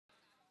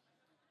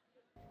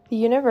The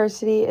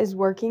university is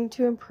working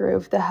to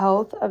improve the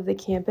health of the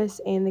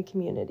campus and the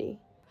community.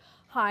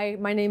 Hi,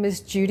 my name is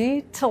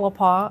Judy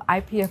Tillapaw,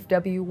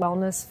 IPFW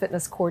Wellness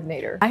Fitness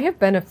Coordinator. I have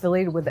been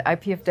affiliated with the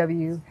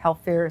IPFW Health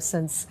Fair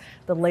since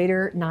the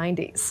later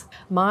 90s.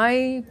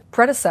 My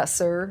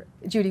predecessor,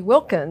 Judy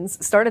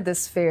Wilkins, started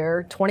this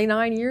fair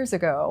 29 years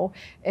ago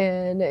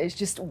and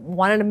just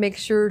wanted to make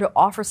sure to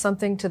offer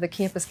something to the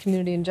campus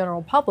community and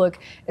general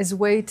public as a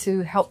way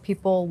to help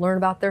people learn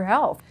about their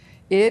health.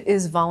 It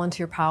is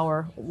volunteer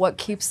power. What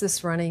keeps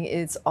this running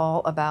is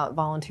all about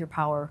volunteer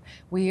power.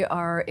 We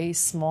are a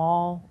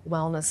small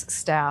wellness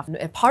staff.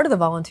 And part of the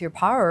volunteer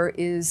power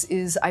is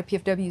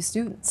IPFW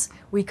students.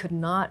 We could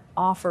not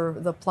offer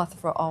the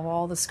plethora of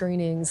all the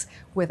screenings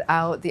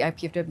without the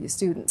IPFW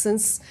students.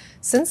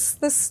 Since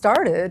this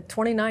started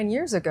 29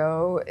 years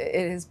ago,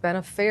 it has been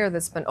a fair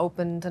that's been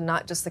open to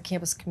not just the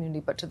campus community,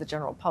 but to the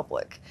general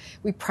public.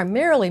 We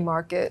primarily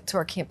market to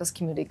our campus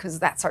community because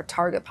that's our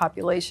target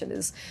population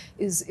is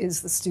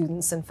the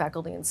students and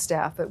faculty and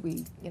staff, but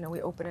we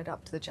open it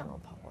up to the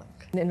general public.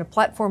 And in a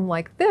platform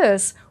like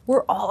this,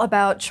 we're all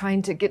about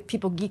trying to get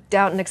people geeked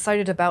out and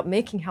excited about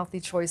making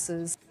healthy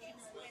choices.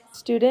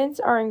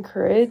 Students are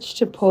encouraged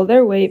to pull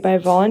their weight by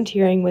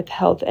volunteering with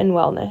health and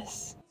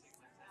wellness.